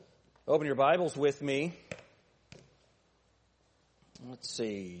Open your Bibles with me. Let's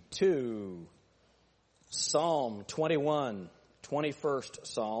see, to Psalm 21, 21st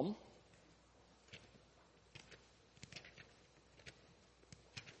Psalm.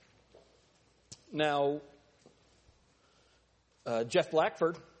 Now, Jeff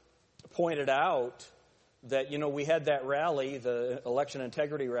Blackford pointed out that, we had that rally, the election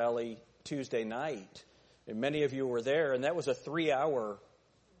integrity rally, Tuesday night. And many of you were there, and that was a 3-hour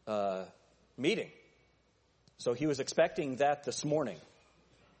meeting. So he was expecting that this morning.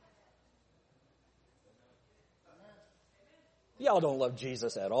 Y'all don't love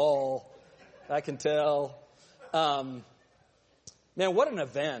Jesus at all. I can tell. Man, what an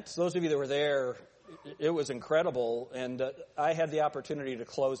event. Those of you that were there, it was incredible. And I had the opportunity to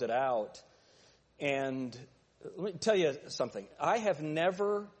close it out. And let me tell you something. I have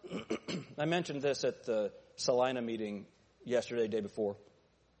never, I mentioned this at the Salina meeting yesterday, day before.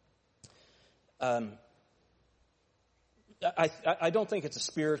 I don't think it's a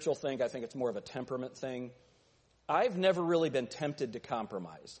spiritual thing. I think it's more of a temperament thing. I've never really been tempted to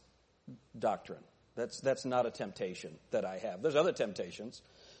compromise doctrine. That's not a temptation that I have. There's other temptations.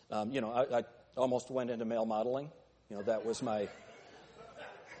 I almost went into male modeling. That was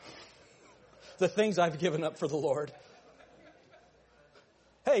the things I've given up for the Lord.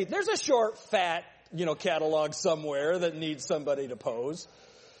 Hey, there's a short, fat, catalog somewhere that needs somebody to pose.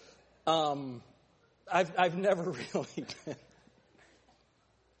 I've never really been.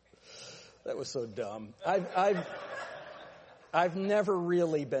 That was so dumb. I've never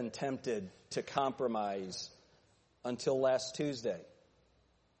really been tempted to compromise until last Tuesday.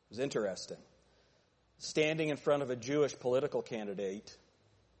 It was interesting. Standing in front of a Jewish political candidate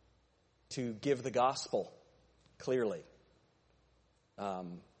to give the gospel clearly.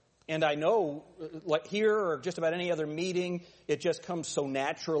 And I know, like here or just about any other meeting, it just comes so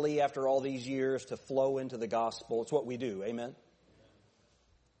naturally after all these years to flow into the gospel. It's what we do. Amen?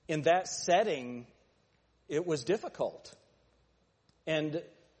 In that setting, it was difficult. And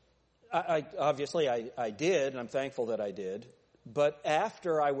I obviously did, and I'm thankful that I did. But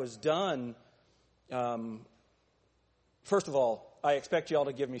after I was done, first of all, I expect you all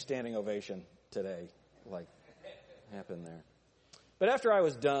to give me standing ovation today, like happened there. But after I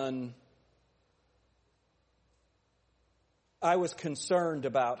was done, I was concerned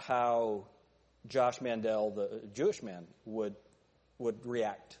about how Josh Mandel, the Jewish man, would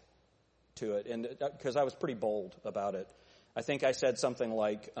react to it, and because I was pretty bold about it. I think I said something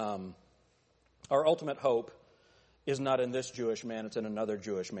like, our ultimate hope is not in this Jewish man, it's in another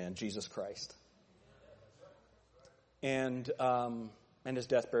Jewish man, Jesus Christ. And his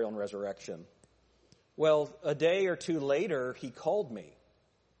death, burial, and resurrection. Well, a day or two later, he called me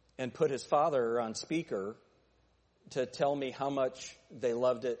and put his father on speaker to tell me how much they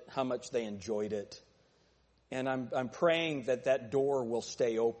loved it, how much they enjoyed it. And I'm praying that door will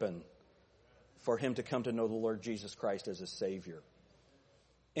stay open for him to come to know the Lord Jesus Christ as his Savior.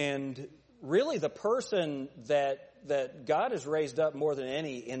 And really the person that God has raised up more than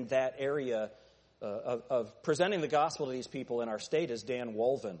any in that area of presenting the gospel to these people in our state is Dan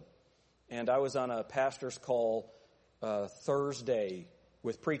Wolven. And I was on a pastor's call Thursday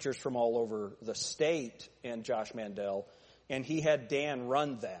with preachers from all over the state and Josh Mandel, and he had Dan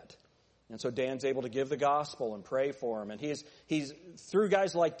run that. And so Dan's able to give the gospel and pray for him. And he's through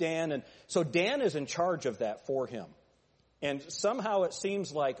guys like Dan. And so Dan is in charge of that for him. And somehow it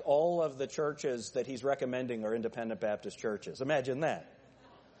seems like all of the churches that he's recommending are independent Baptist churches. Imagine that.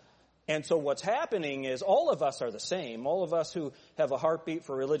 And so what's happening is all of us are the same. All of us who have a heartbeat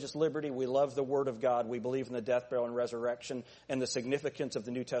for religious liberty, we love the Word of God, we believe in the death, burial, and resurrection, and the significance of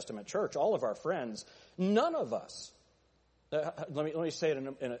the New Testament church. All of our friends, none of us, let me say it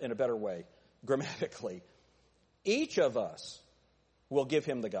in a better way, grammatically. Each of us will give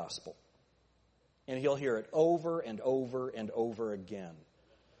him the gospel. And he'll hear it over and over and over again.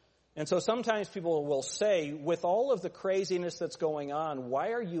 And so sometimes people will say, with all of the craziness that's going on, why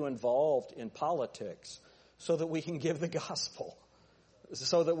are you involved in politics? So that we can give the gospel.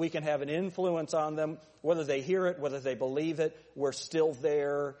 So that we can have an influence on them. Whether they hear it, whether they believe it, we're still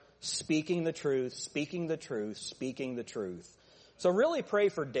there speaking the truth, speaking the truth, speaking the truth. So really pray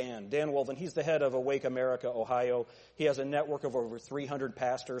for Dan Wolven. He's the head of Awake America, Ohio. He has a network of over 300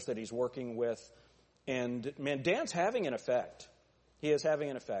 pastors that he's working with. And man, Dan's having an effect. He is having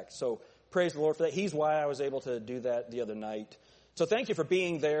an effect. So praise the Lord for that. He's why I was able to do that the other night. So thank you for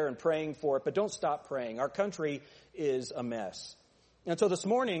being there and praying for it, but don't stop praying. Our country is a mess. And so this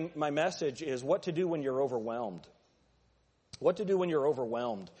morning, my message is what to do when you're overwhelmed. What to do when you're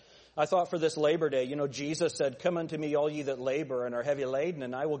overwhelmed. I thought for this Labor Day, Jesus said, "Come unto me, all ye that labor and are heavy laden,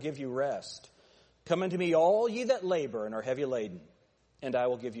 and I will give you rest." Come unto me, all ye that labor and are heavy laden, and I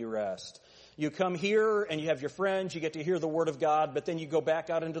will give you rest. You come here and you have your friends, you get to hear the Word of God, but then you go back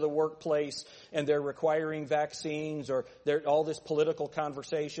out into the workplace and they're requiring vaccines or all this political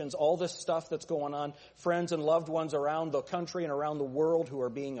conversations, all this stuff that's going on, friends and loved ones around the country and around the world who are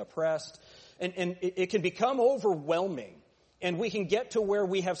being oppressed. And it can become overwhelming, and we can get to where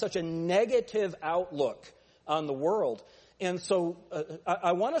we have such a negative outlook on the world. And so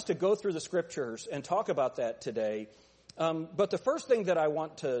I want us to go through the Scriptures and talk about that today. But the first thing that I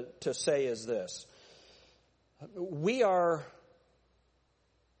want to say is this. We're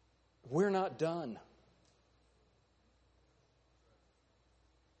not done.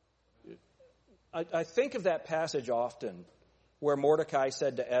 I think of that passage often where Mordecai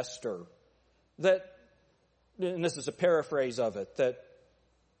said to Esther that, and this is a paraphrase of it, that,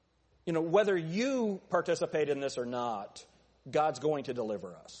 whether you participate in this or not, God's going to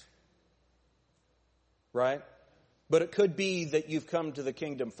deliver us. Right? But it could be that you've come to the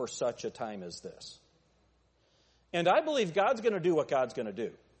kingdom for such a time as this. And I believe God's going to do what God's going to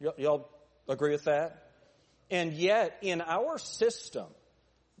do. Y'all agree with that? And yet, in our system,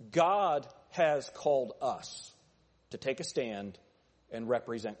 God has called us to take a stand and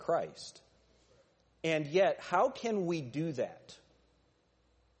represent Christ. And yet, how can we do that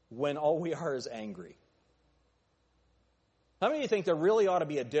when all we are is angry? How many of you think there really ought to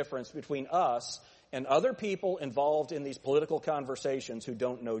be a difference between us and other people involved in these political conversations who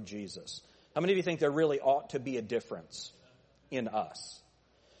don't know Jesus? How many of you think there really ought to be a difference in us?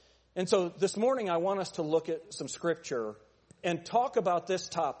 And so this morning I want us to look at some Scripture and talk about this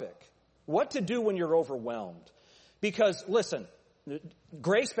topic. What to do when you're overwhelmed. Because, listen,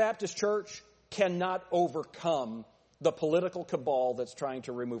 Grace Baptist Church cannot overcome the political cabal that's trying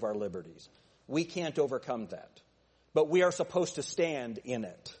to remove our liberties. We can't overcome that. But we are supposed to stand in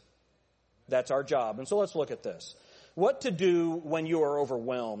it. That's our job. And so let's look at this. What to do when you are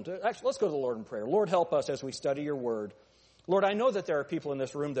overwhelmed. Actually, let's go to the Lord in prayer. Lord, help us as we study your word. Lord, I know that there are people in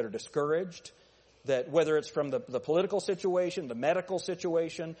this room that are discouraged, that whether it's from the political situation, the medical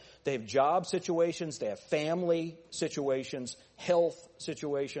situation, they have job situations, they have family situations, health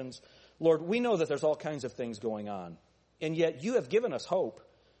situations. Lord, we know that there's all kinds of things going on. And yet you have given us hope.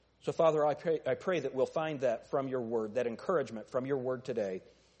 So, Father, I pray that we'll find that from your word, that encouragement from your word today.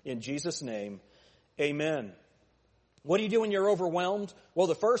 In Jesus' name, amen. What do you do when you're overwhelmed? Well,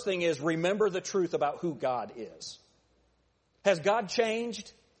 the first thing is remember the truth about who God is. Has God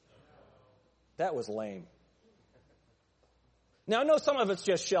changed? That was lame. Now, I know some of it's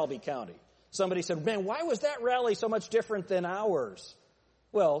just Shelby County. Somebody said, man, why was that rally so much different than ours?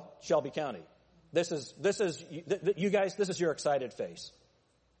 Well, Shelby County. This is you guys, this is your excited face.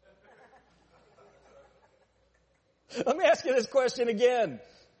 Let me ask you this question again.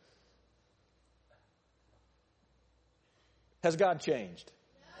 Has God changed?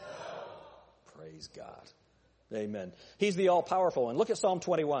 No. Praise God. Amen. He's the all-powerful one. Look at Psalm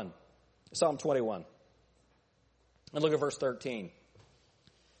 21. Psalm 21. And look at verse 13.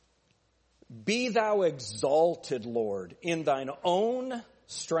 Be thou exalted, Lord, in thine own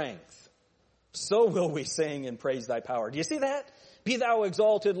strength. So will we sing and praise thy power. Do you see that? Be thou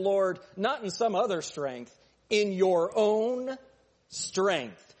exalted, Lord, not in some other strength, in your own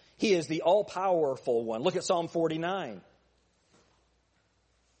strength. He is the all-powerful one. Look at Psalm 49.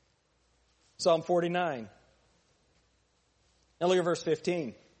 Psalm 49. Now look at verse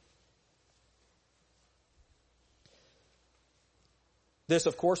 15. This,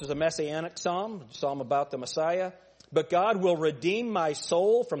 of course, is a messianic psalm, a psalm about the Messiah. But God will redeem my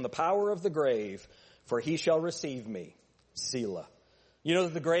soul from the power of the grave, for he shall receive me. Selah. You know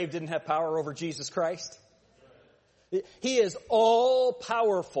that the grave didn't have power over Jesus Christ? He is all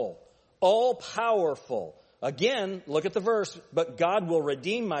powerful. All powerful. Again, look at the verse. But God will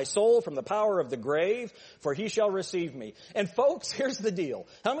redeem my soul from the power of the grave, for he shall receive me. And folks, here's the deal.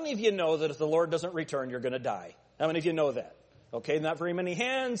 How many of you know that if the Lord doesn't return, you're going to die? How many of you know that? Okay, not very many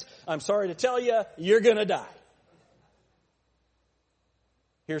hands. I'm sorry to tell you, you're going to die.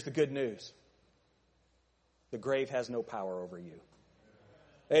 Here's the good news. The grave has no power over you.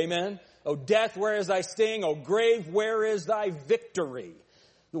 Amen. O death, where is thy sting? O grave, where is thy victory?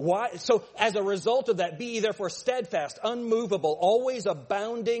 Why? So as a result of that, be ye therefore steadfast, unmovable, always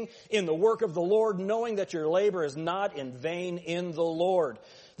abounding in the work of the Lord, knowing that your labor is not in vain in the Lord.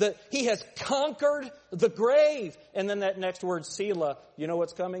 That he has conquered the grave. And then that next word, Selah, you know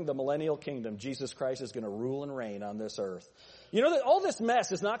what's coming? The millennial kingdom. Jesus Christ is going to rule and reign on this earth. You know that all this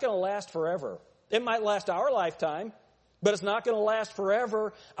mess is not going to last forever. It might last our lifetime. But it's not going to last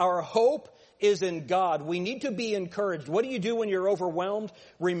forever. Our hope is in God. We need to be encouraged. What do you do when you're overwhelmed?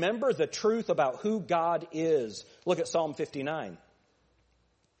 Remember the truth about who God is. Look at Psalm 59.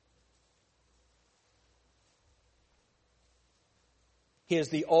 He is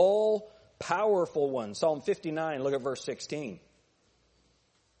the all-powerful one. Psalm 59, look at verse 16.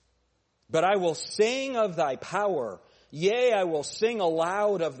 But I will sing of thy power. Yea, I will sing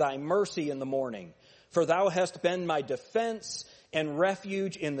aloud of thy mercy in the morning. For thou hast been my defense and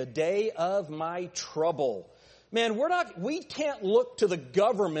refuge in the day of my trouble. Man, we can't look to the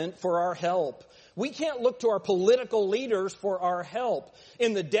government for our help. We can't look to our political leaders for our help.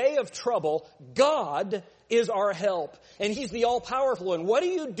 In the day of trouble, God is our help. And He's the all-powerful one. What do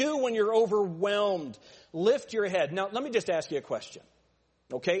you do when you're overwhelmed? Lift your head. Now, let me just ask you a question.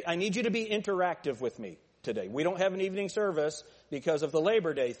 Okay? I need you to be interactive with me today. We don't have an evening service because of the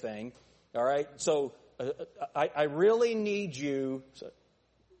Labor Day thing. All right? So, I really need you.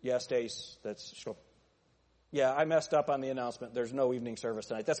 Yeah, Stace, that's sure. Yeah, I messed up on the announcement. There's no evening service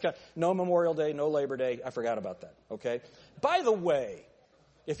tonight. No Memorial Day, no Labor Day. I forgot about that. Okay? By the way,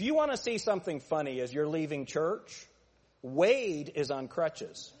 if you want to see something funny as you're leaving church, Wade is on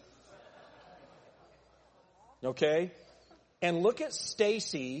crutches. Okay? And look at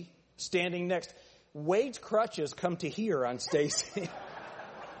Stacy standing next. Wade's crutches come to here on Stacy.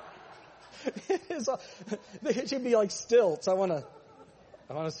 It should be like stilts. I want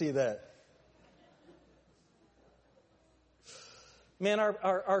to see that. Man,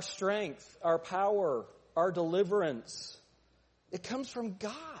 our strength, our power, our deliverance, it comes from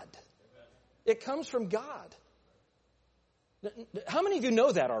God. It comes from God. How many of you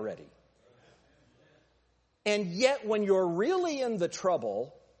know that already? And yet when you're really in the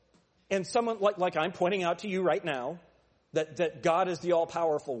trouble, and someone like I'm pointing out to you right now, that God is the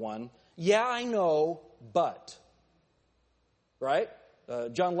all-powerful one, yeah, I know, but. Right?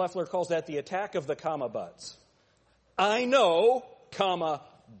 John Leffler calls that the attack of the comma buts. I know, comma,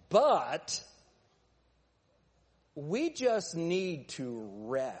 but we just need to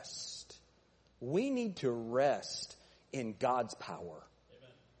rest. We need to rest in God's power,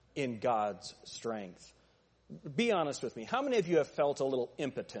 in God's strength. Be honest with me. How many of you have felt a little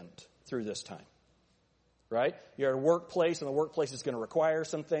impotent through this time? Right? You're at a workplace, and the workplace is going to require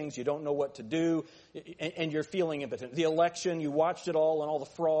some things. You don't know what to do, and you're feeling impotent. The election, you watched it all, and all the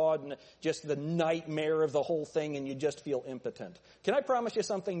fraud, and just the nightmare of the whole thing, and you just feel impotent. Can I promise you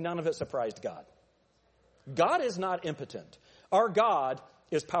something? None of it surprised God. God is not impotent. Our God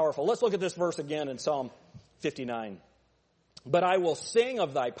is powerful. Let's look at this verse again in Psalm 59. But I will sing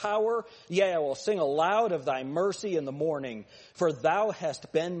of thy power, yea, I will sing aloud of thy mercy in the morning, for thou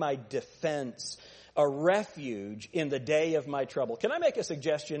hast been my defense, a refuge in the day of my trouble. Can I make a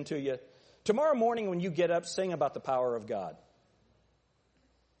suggestion to you? Tomorrow morning when you get up, sing about the power of God.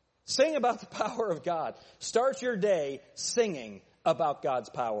 Sing about the power of God. Start your day singing about God's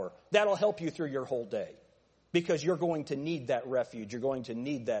power. That'll help you through your whole day, because you're going to need that refuge. You're going to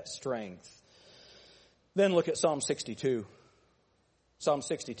need that strength. Then look at Psalm 62. Psalm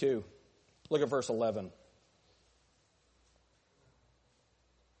 62. Look at verse 11.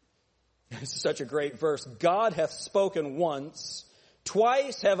 This is such a great verse. God hath spoken once,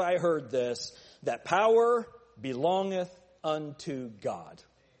 twice have I heard this, that power belongeth unto God.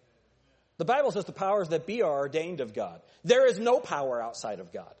 The Bible says the powers that be are ordained of God. There is no power outside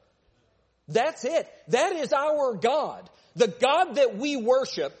of God. That's it. That is our God. The God that we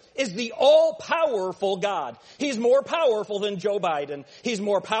worship is the all-powerful God. He's more powerful than Joe Biden. He's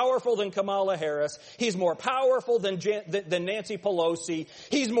more powerful than Kamala Harris. He's more powerful than Nancy Pelosi.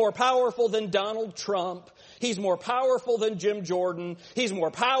 He's more powerful than Donald Trump. He's more powerful than Jim Jordan. He's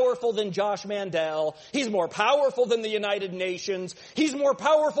more powerful than Josh Mandel. He's more powerful than the United Nations. He's more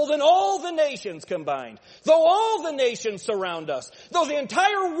powerful than all the nations combined. Though all the nations surround us, though the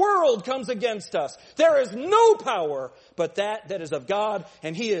entire world comes against us, there is no power but that is of God,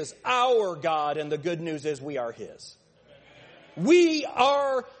 and He is our God, and the good news is we are His. We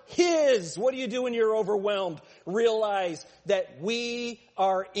are His. What do you do when you're overwhelmed? Realize that we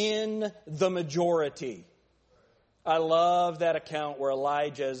are in the majority. I love that account where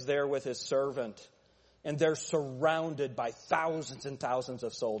Elijah is there with his servant, and they're surrounded by thousands and thousands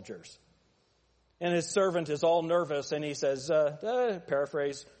of soldiers. And his servant is all nervous, and he says,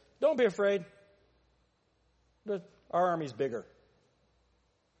 paraphrase, don't be afraid. Our army's bigger.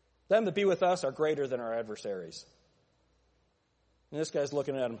 Them that be with us are greater than our adversaries. And this guy's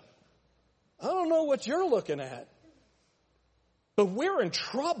looking at him. I don't know what you're looking at, but we're in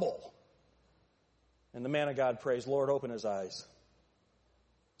trouble. And the man of God prays, Lord, open his eyes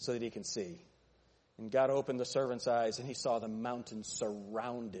so that he can see. And God opened the servant's eyes, and he saw the mountain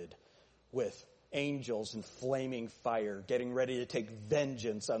surrounded with angels in flaming fire, getting ready to take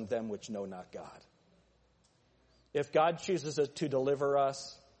vengeance on them which know not God. If God chooses to deliver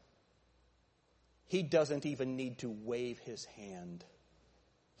us, he doesn't even need to wave his hand.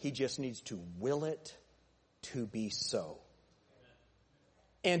 He just needs to will it to be so.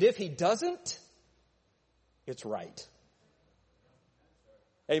 And if he doesn't, it's right.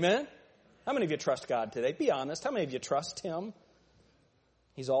 Amen? How many of you trust God today? Be honest. How many of you trust him?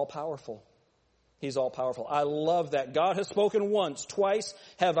 He's all powerful. He's all powerful. I love that. God has spoken once, twice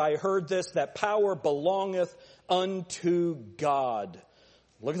have I heard this, that power belongeth unto God.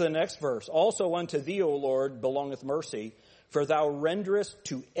 Look at the next verse. Also unto thee, O Lord, belongeth mercy, for thou renderest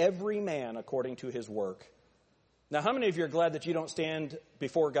to every man according to his work. Now, how many of you are glad that you don't stand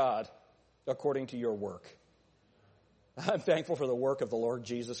before God according to your work? I'm thankful for the work of the Lord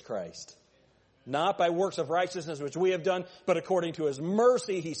Jesus Christ. Not by works of righteousness which we have done, but according to his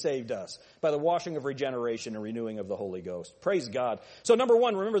mercy he saved us by the washing of regeneration and renewing of the Holy Ghost. Praise God. So number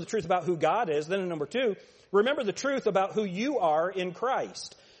one, remember the truth about who God is. Then number two, remember the truth about who you are in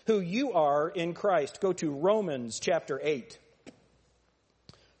Christ. Who you are in Christ. Go to Romans chapter 8.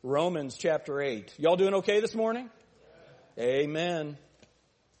 Romans chapter 8. Y'all doing okay this morning? Amen.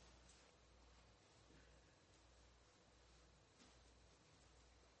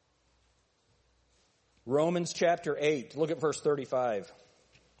 Romans chapter 8, look at verse 35.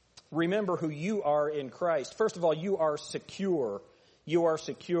 Remember who you are in Christ. First of all, you are secure. You are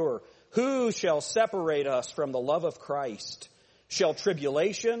secure. Who shall separate us from the love of Christ? Shall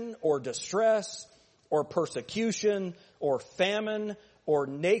tribulation or distress or persecution or famine or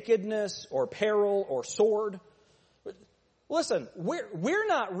nakedness or peril or sword? Listen, we're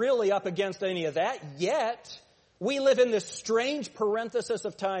not really up against any of that yet. We live in this strange parenthesis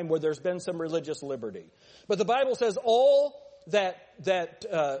of time where there's been some religious liberty. But the Bible says all I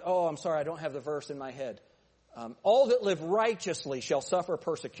don't have the verse in my head. All that live righteously shall suffer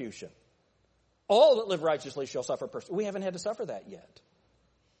persecution. All that live righteously shall suffer persecution. We haven't had to suffer that yet.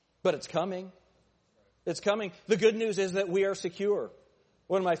 But it's coming. It's coming. The good news is that we are secure.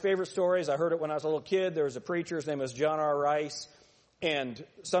 One of my favorite stories, I heard it when I was a little kid. There was a preacher, his name was John R. Rice, and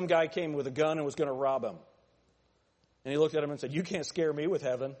some guy came with a gun and was going to rob him. And he looked at him and said, "You can't scare me with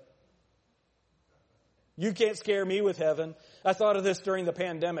heaven. You can't scare me with heaven." I thought of this during the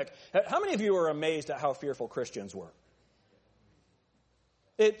pandemic. How many of you are amazed at how fearful Christians were?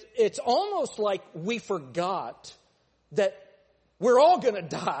 It's almost like we forgot that we're all going to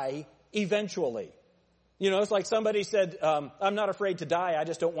die eventually. You know, it's like somebody said, "I'm not afraid to die. I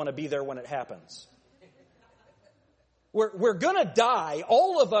just don't want to be there when it happens." We're going to die.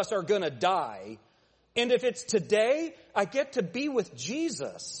 All of us are going to die. And if it's today, I get to be with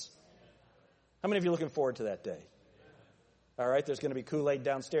Jesus. How many of you are looking forward to that day? All right, there's going to be Kool-Aid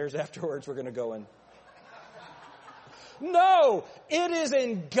downstairs afterwards. We're going to go in. No, it is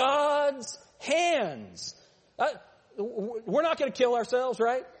in God's hands. We're not going to kill ourselves,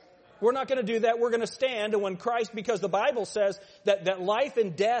 right? We're not going to do that. We're going to stand. And when Christ, because the Bible says that life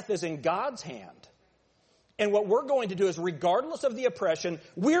and death is in God's hand. And what we're going to do is, regardless of the oppression,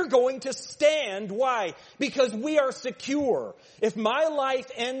 we're going to stand. Why? Because we are secure. If my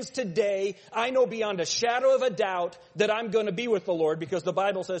life ends today, I know beyond a shadow of a doubt that I'm going to be with the Lord, because the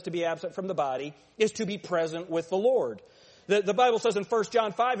Bible says to be absent from the body is to be present with the Lord. The Bible says in 1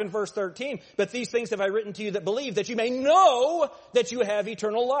 John 5 and verse 13, "But these things have I written to you that believe, that you may know that you have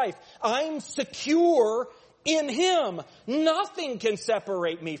eternal life." I'm secure in him. Nothing can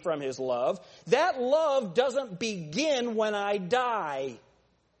separate me from his love. That love doesn't begin when I die.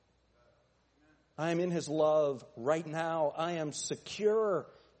 I am in his love right now. I am secure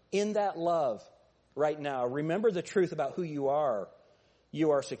in that love right now. Remember the truth about who you are.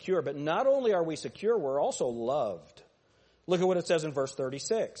 You are secure. But not only are we secure, we're also loved. Look at what it says in verse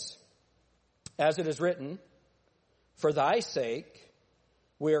 36. "As it is written, for thy sake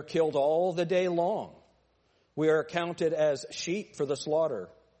we are killed all the day long. We are accounted as sheep for the slaughter.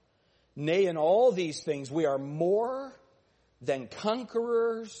 Nay, in all these things we are more than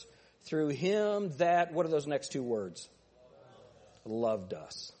conquerors through him that," what are those next two words? Loved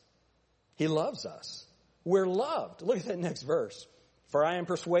us. He loves us. We're loved. Look at that next verse. "For I am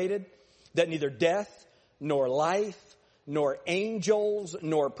persuaded that neither death, nor life, nor angels,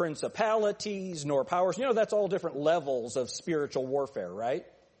 nor principalities, nor powers." You know, that's all different levels of spiritual warfare, right?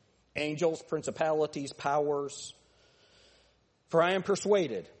 Angels, principalities, powers. "For I am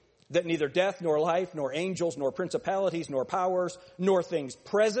persuaded that neither death, nor life, nor angels, nor principalities, nor powers, nor things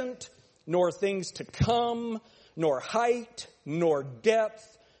present, nor things to come, nor height, nor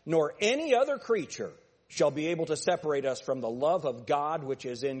depth, nor any other creature shall be able to separate us from the love of God which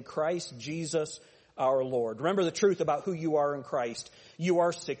is in Christ Jesus our Lord. Remember the truth about who you are in Christ. You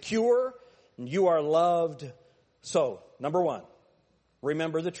are secure and you are loved. So, number one,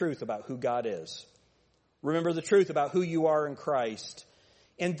 remember the truth about who God is. Remember the truth about who you are in Christ.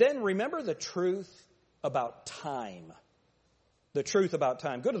 And then remember the truth about time. The truth about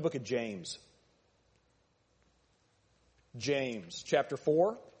time. Go to the book of James. James chapter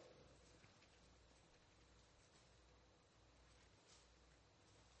 4.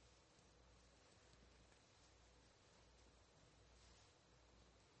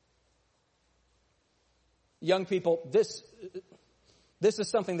 Young people, this is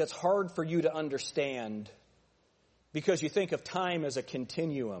something that's hard for you to understand because you think of time as a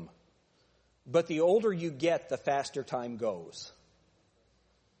continuum. But the older you get, the faster time goes.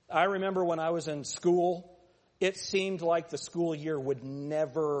 I remember when I was in school, it seemed like the school year would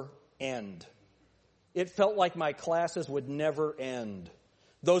never end. It felt like my classes would never end.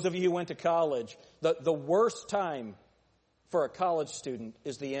 Those of you who went to college, the worst time for a college student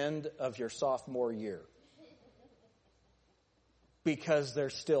is the end of your sophomore year. Because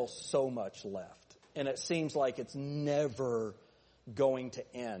there's still so much left. And it seems like it's never going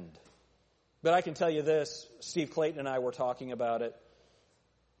to end. But I can tell you this, Steve Clayton and I were talking about it.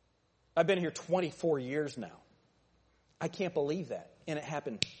 I've been here 24 years now. I can't believe that. And it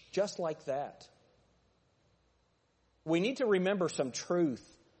happened just like that. We need to remember some truth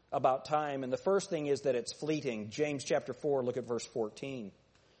about time. And the first thing is that it's fleeting. James chapter 4, look at verse 14.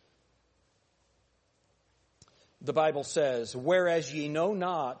 The Bible says, whereas ye know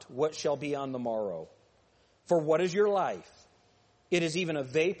not what shall be on the morrow. For what is your life? It is even a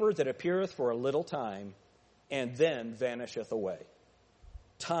vapor that appeareth for a little time, and then vanisheth away.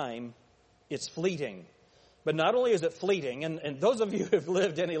 Time, it's fleeting. But not only is it fleeting, and those of you who have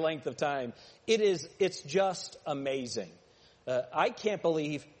lived any length of time, it's just amazing. I can't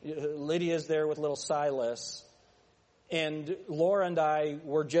believe Lydia's there with little Silas, and Laura and I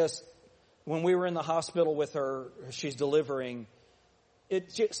were just, when we were in the hospital with her, she's delivering,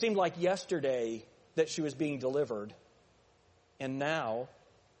 it seemed like yesterday that she was being delivered. And now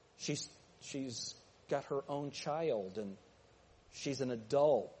she's got her own child and she's an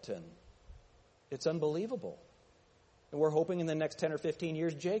adult and it's unbelievable. And we're hoping in the next 10 or 15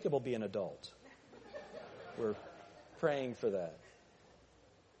 years Jacob will be an adult. We're praying for that.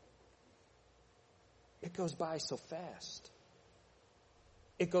 It goes by so fast.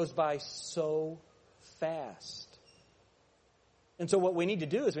 It goes by so fast. And so what we need to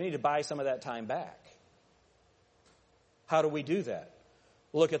do is we need to buy some of that time back. How do we do that?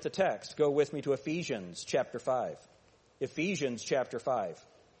 Look at the text. Go with me to Ephesians chapter 5. Ephesians chapter 5.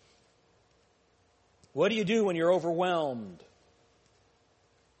 What do you do when you're overwhelmed?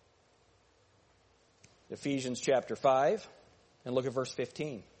 Ephesians chapter 5, and look at verse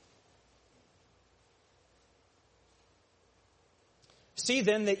 15. See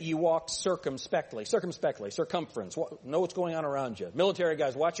then that you walk circumspectly, circumference. Know what's going on around you. Military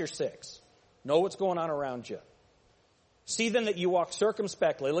guys, watch your six. Know what's going on around you. See then that you walk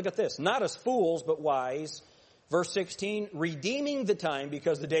circumspectly. Look at this. Not as fools, but wise. Verse 16, redeeming the time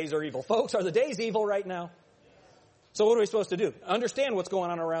because the days are evil. Folks, are the days evil right now? So what are we supposed to do? Understand what's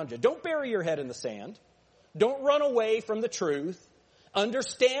going on around you. Don't bury your head in the sand. Don't run away from the truth.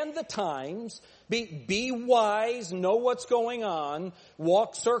 Understand the times. Be wise. Know what's going on.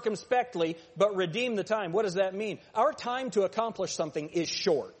 Walk circumspectly, but redeem the time. What does that mean? Our time to accomplish something is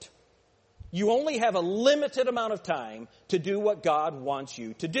short. You only have a limited amount of time to do what God wants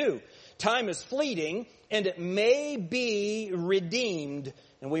you to do. Time is fleeting, and it may be redeemed,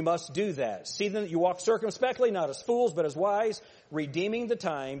 and we must do that. See then that you walk circumspectly, not as fools, but as wise, redeeming the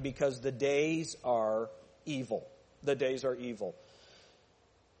time because the days are evil. The days are evil.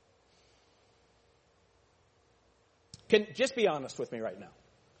 Just be honest with me right now.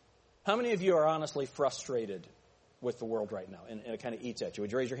 How many of you are honestly frustrated with the world right now, and it kind of eats at you?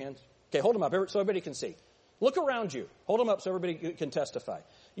 Would you raise your hands? Okay, hold them up so everybody can see. Look around you. Hold them up so everybody can testify.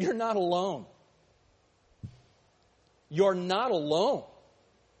 You're not alone. You're not alone.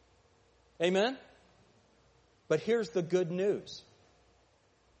 Amen? But here's the good news.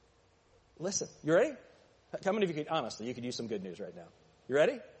 Listen, you ready? How many of you honestly, you could use some good news right now? You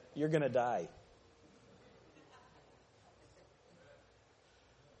ready? You're going to die.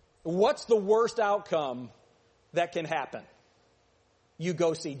 What's the worst outcome that can happen? You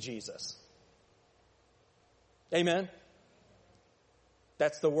go see Jesus. Amen?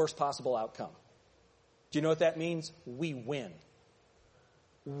 That's the worst possible outcome. Do you know what that means? We win.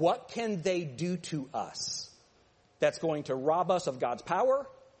 What can they do to us that's going to rob us of God's power,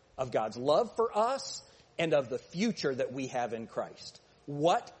 of God's love for us, and of the future that we have in Christ.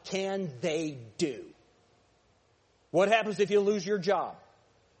 What can they do? What happens if you lose your job?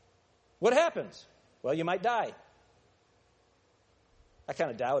 What happens? Well, you might die. I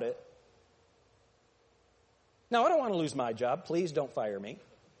kind of doubt it. Now, I don't want to lose my job. Please don't fire me.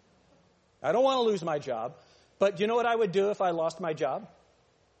 I don't want to lose my job. But you know what I would do if I lost my job?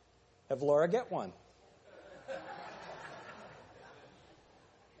 Have Laura get one.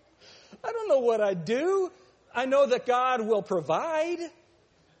 I don't know what I'd do. I know that God will provide.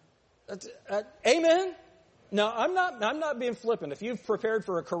 Amen? Now, I'm not being flippant. If you've prepared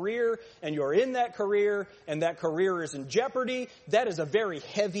for a career and you're in that career and that career is in jeopardy, that is a very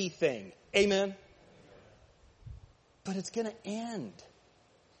heavy thing. Amen? But it's going to end.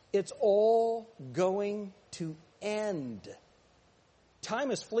 It's all going to end.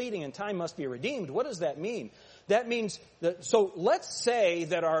 Time is fleeting and time must be redeemed. What does that mean? That means that, so let's say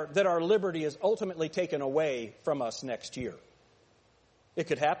that our liberty is ultimately taken away from us next year. It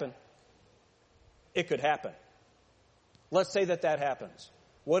could happen. It could happen. Let's say that happens.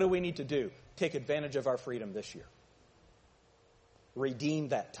 What do we need to do? Take advantage of our freedom this year. Redeem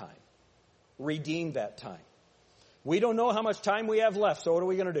that time. Redeem that time. We don't know how much time we have left, so what are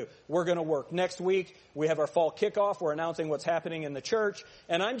we going to do? We're going to work. Next week, we have our fall kickoff. We're announcing what's happening in the church.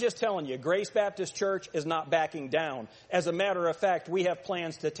 And I'm just telling you, Grace Baptist Church is not backing down. As a matter of fact, we have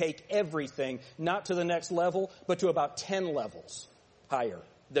plans to take everything, not to the next level, but to about 10 levels higher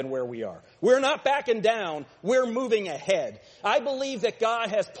than where we are. We're not backing down. We're moving ahead. I believe that God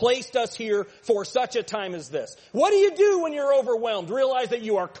has placed us here for such a time as this. What do you do when you're overwhelmed? Realize that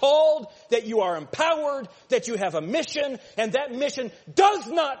you are called, that you are empowered, that you have a mission, and that mission does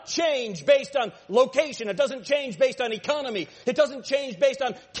not change based on location. It doesn't change based on economy. It doesn't change based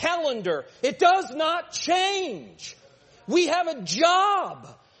on calendar. It does not change. We have a job.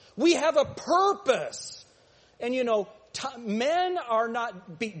 We have a purpose. And you know, men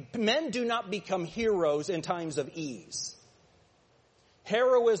do not become heroes in times of ease.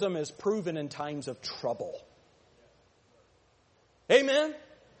 Heroism is proven in times of trouble. Amen?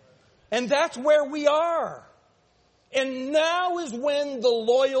 And that's where we are. And now is when the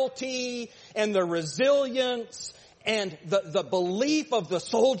loyalty and the resilience and the belief of the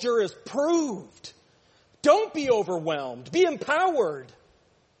soldier is proved. Don't be overwhelmed. Be empowered.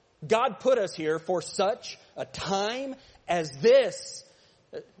 God put us here for such a time as this.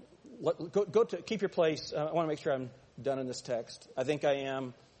 Keep your place. I want to make sure I'm done in this text. I think I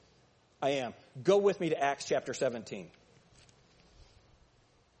am. Go with me to Acts chapter 17.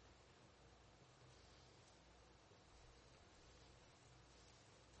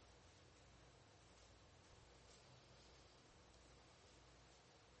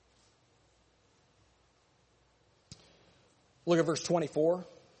 Look at verse 24.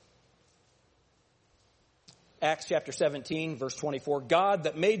 Acts chapter 17, verse 24. God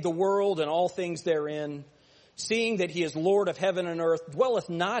that made the world and all things therein, seeing that he is Lord of heaven and earth, dwelleth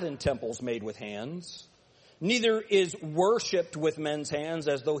not in temples made with hands, neither is worshipped with men's hands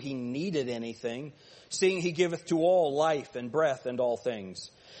as though he needed anything, seeing he giveth to all life and breath and all things,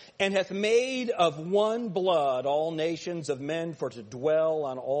 and hath made of one blood all nations of men for to dwell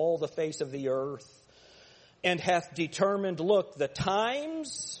on all the face of the earth, and hath determined, look, the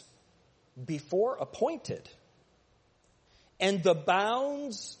times before appointed, and the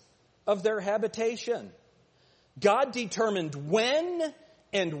bounds of their habitation. God determined when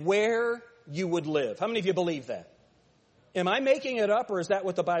and where you would live. How many of you believe that? Am I making it up, or is that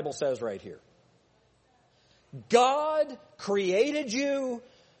what the Bible says right here? God created you.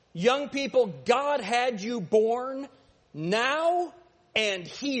 Young people, God had you born now and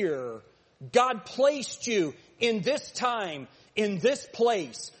here. God placed you in this time, in this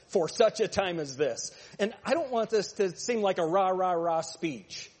place, for such a time as this. And I don't want this to seem like a rah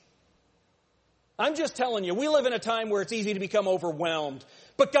speech. I'm just telling you, we live in a time where it's easy to become overwhelmed.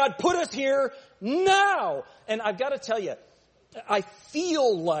 But God put us here now. And I've got to tell you, I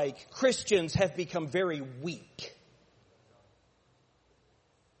feel like Christians have become very weak.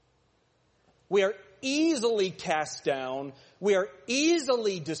 We are easily cast down. We are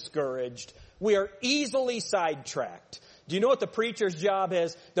easily discouraged. We are easily sidetracked. Do you know what the preacher's job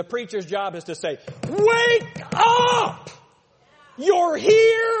is? The preacher's job is to say, wake up! You're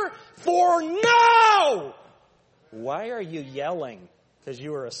here for now! Why are you yelling? Because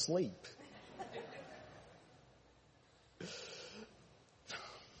you were asleep.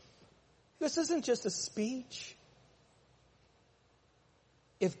 This isn't just a speech.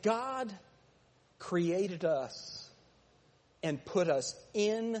 If God created us and put us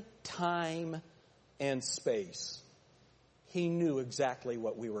in time and space, he knew exactly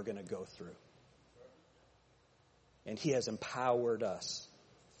what we were going to go through. And He has empowered us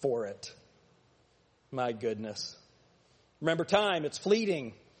for it. My goodness. Remember, time, it's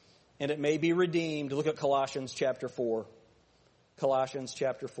fleeting, and it may be redeemed. Look at Colossians chapter 4. Colossians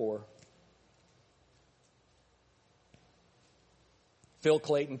chapter 4. Phil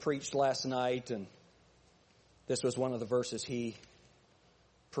Clayton preached last night, and this was one of the verses he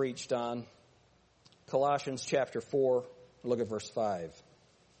preached on. Colossians chapter 4, look at verse 5.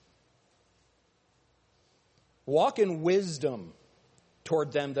 Walk in wisdom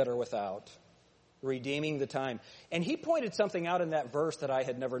toward them that are without, redeeming the time. And he pointed something out in that verse that I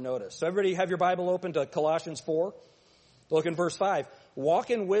had never noticed. So everybody have your Bible open to Colossians 4. Look in verse 5. Walk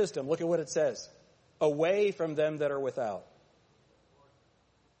in wisdom. Look at what it says. Away from them that are without.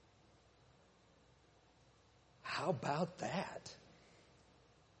 How about that?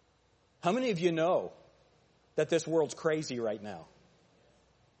 How many of you know that this world's crazy right now?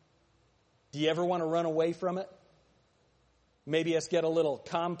 Do you ever want to run away from it? Maybe us get a little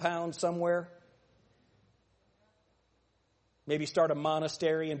compound somewhere. Maybe start a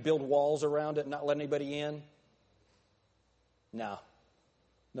monastery and build walls around it and not let anybody in. No.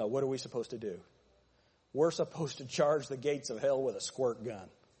 No, what are we supposed to do? We're supposed to charge the gates of hell with a squirt gun.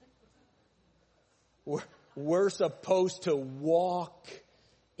 We're supposed to walk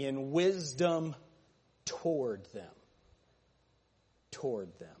in wisdom toward them. Toward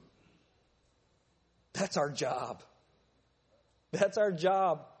them. That's our job. That's our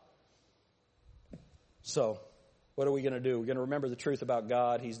job. So, what are we going to do? We're going to remember the truth about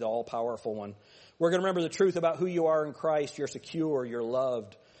God. He's the all-powerful one. We're going to remember the truth about who you are in Christ. You're secure. You're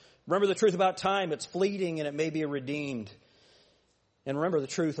loved. Remember the truth about time. It's fleeting and it may be redeemed. And remember the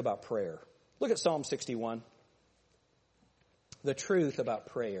truth about prayer. Look at Psalm 61. The truth about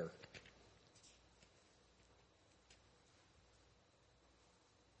prayer.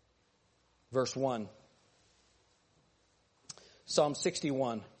 Verse 1. Psalm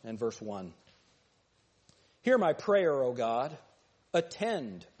 61 and verse 1. Hear my prayer, O God.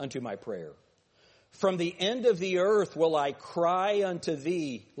 Attend unto my prayer. From the end of the earth will I cry unto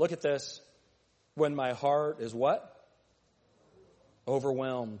thee. Look at this. When my heart is what?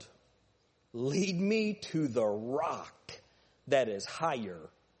 Overwhelmed. Lead me to the rock that is higher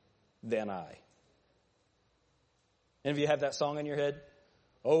than I. Any of you have that song in your head?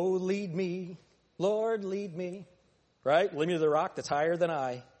 Oh, lead me, Lord, lead me. Right? Lead me to the rock that's higher than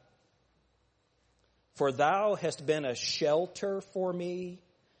I. For thou hast been a shelter for me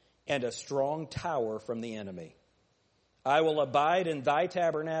and a strong tower from the enemy. I will abide in thy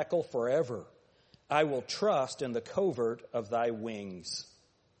tabernacle forever. I will trust in the covert of thy wings.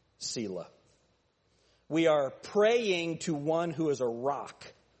 Selah. We are praying to one who is a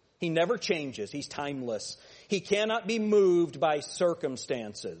rock. He never changes. He's timeless. He cannot be moved by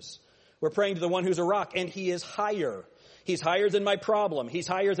circumstances. We're praying to the one who's a rock, and he is higher. He's higher than my problem. He's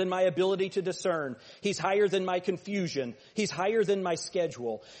higher than my ability to discern. He's higher than my confusion. He's higher than my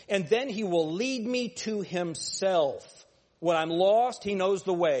schedule. And then he will lead me to himself. When I'm lost, he knows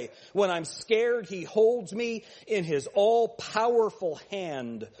the way. When I'm scared, he holds me in his all-powerful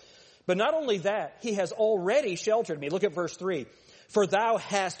hand. But not only that, he has already sheltered me. Look at verse 3. For thou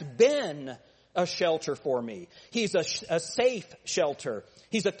hast been a shelter for me. He's a safe shelter.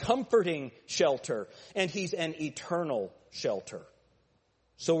 He's a comforting shelter. And he's an eternal shelter.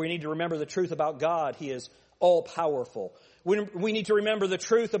 So we need to remember the truth about God. He is all-powerful. We need to remember the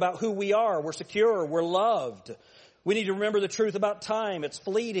truth about who we are. We're secure. We're loved. We need to remember the truth about time. It's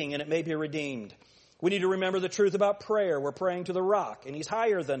fleeting and it may be redeemed. We need to remember the truth about prayer. We're praying to the rock, and he's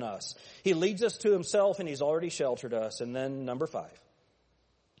higher than us. He leads us to himself, and he's already sheltered us. And then number 5,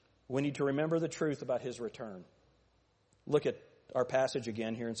 we need to remember the truth about his return. Look at our passage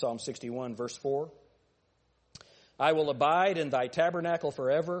again here in Psalm 61, verse 4. I will abide in thy tabernacle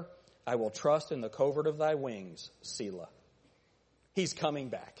forever. I will trust in the covert of thy wings. Selah. He's coming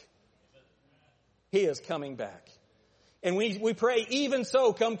back. He is coming back. And we pray, even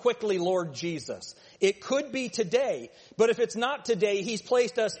so, come quickly, Lord Jesus. It could be today, but if it's not today, he's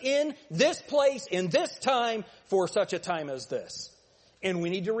placed us in this place, in this time, for such a time as this. And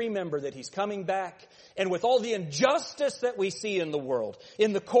we need to remember that he's coming back. And with all the injustice that we see in the world,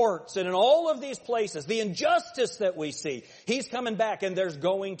 in the courts and in all of these places, the injustice that we see, he's coming back and there's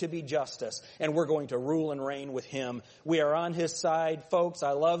going to be justice. And we're going to rule and reign with him. We are on his side, folks.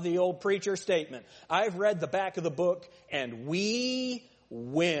 I love the old preacher statement. I've read the back of the book and we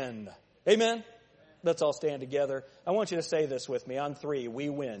win. Amen? Let's all stand together. I want you to say this with me on 3. We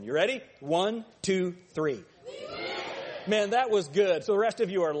win. You ready? 1, 2, 3. We win. Man, that was good. So the rest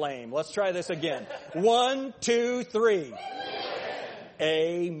of you are lame. Let's try this again. 1, 2, 3.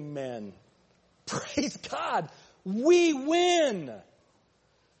 Amen. Praise God. We win.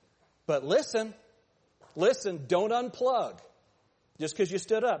 But listen, don't unplug. Just because you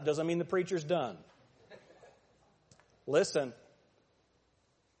stood up doesn't mean the preacher's done. Listen,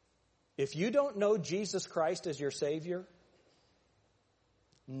 if you don't know Jesus Christ as your Savior,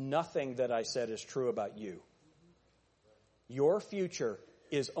 nothing that I said is true about you. Your future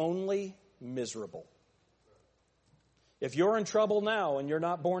is only miserable. If you're in trouble now and you're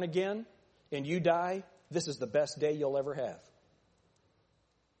not born again and you die, this is the best day you'll ever have.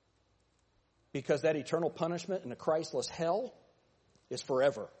 Because that eternal punishment in a Christless hell is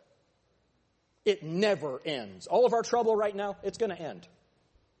forever. It never ends. All of our trouble right now, it's going to end.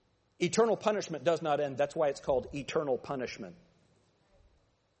 Eternal punishment does not end. That's why it's called eternal punishment.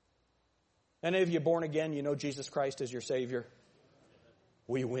 Any of you born again, you know Jesus Christ as your Savior?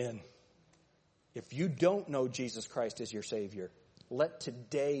 We win. If you don't know Jesus Christ as your Savior, let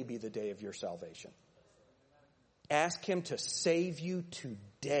today be the day of your salvation. Ask Him to save you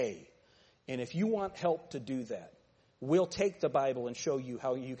today. And if you want help to do that, we'll take the Bible and show you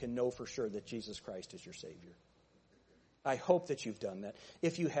how you can know for sure that Jesus Christ is your Savior. I hope that you've done that.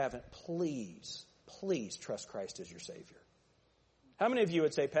 If you haven't, please trust Christ as your Savior. How many of you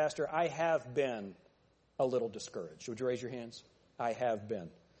would say, Pastor, I have been a little discouraged? Would you raise your hands? I have been.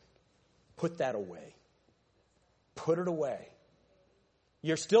 Put that away. Put it away.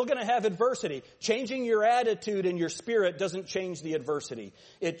 You're still going to have adversity. Changing your attitude and your spirit doesn't change the adversity.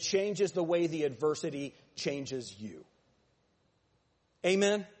 It changes the way the adversity changes you.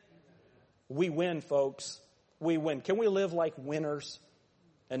 Amen? We win, folks. We win. Can we live like winners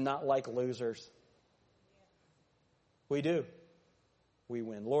and not like losers? We do. We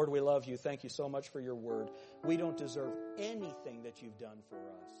win. Lord, we love you. Thank you so much for your word. We don't deserve anything that you've done for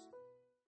us.